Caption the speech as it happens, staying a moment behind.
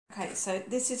Okay, so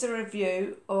this is a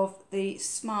review of the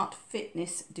Smart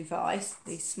Fitness device,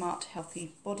 the Smart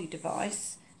Healthy Body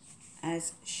device,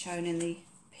 as shown in the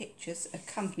pictures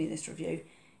accompanying this review.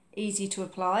 Easy to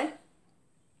apply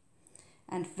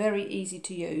and very easy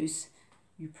to use.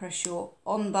 You press your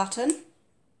on button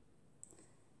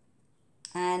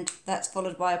and that's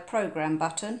followed by a program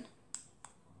button.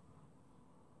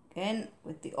 Again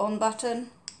with the on button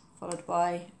followed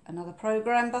by another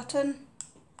program button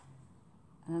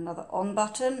and another on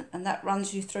button, and that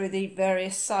runs you through the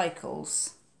various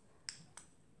cycles.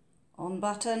 On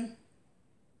button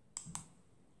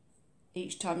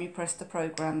each time you press the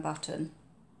program button,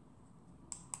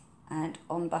 and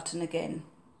on button again,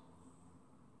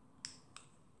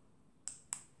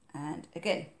 and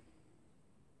again.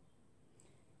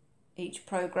 Each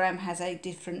program has a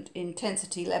different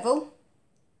intensity level.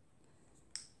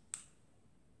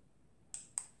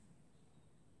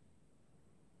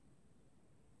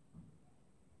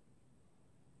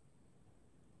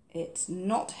 It's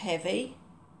not heavy,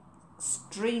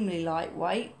 extremely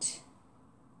lightweight,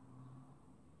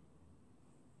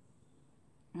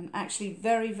 and actually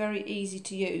very, very easy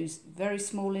to use, very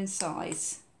small in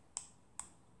size.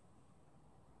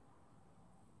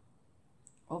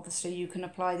 Obviously you can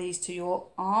apply these to your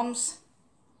arms,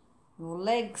 your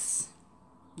legs,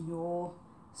 your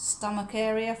stomach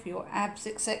area for your abs,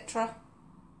 etc.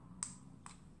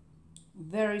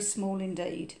 Very small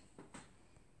indeed.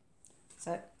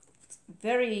 So it's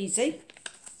very easy.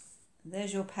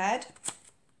 There's your pad.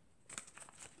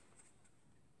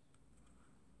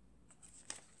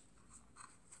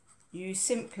 You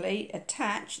simply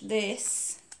attach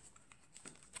this,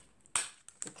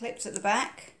 the clips at the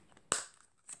back,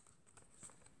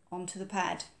 onto the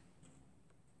pad.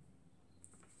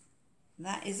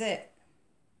 That is it.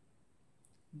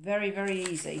 Very, very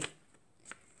easy.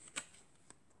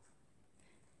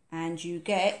 And you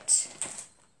get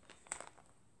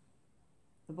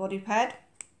the body pad,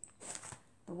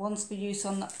 the ones for use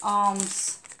on the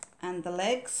arms and the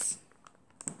legs,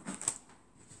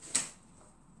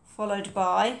 followed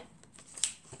by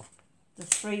the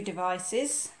 3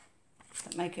 devices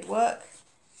that make it work,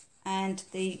 and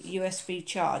the USB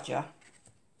charger.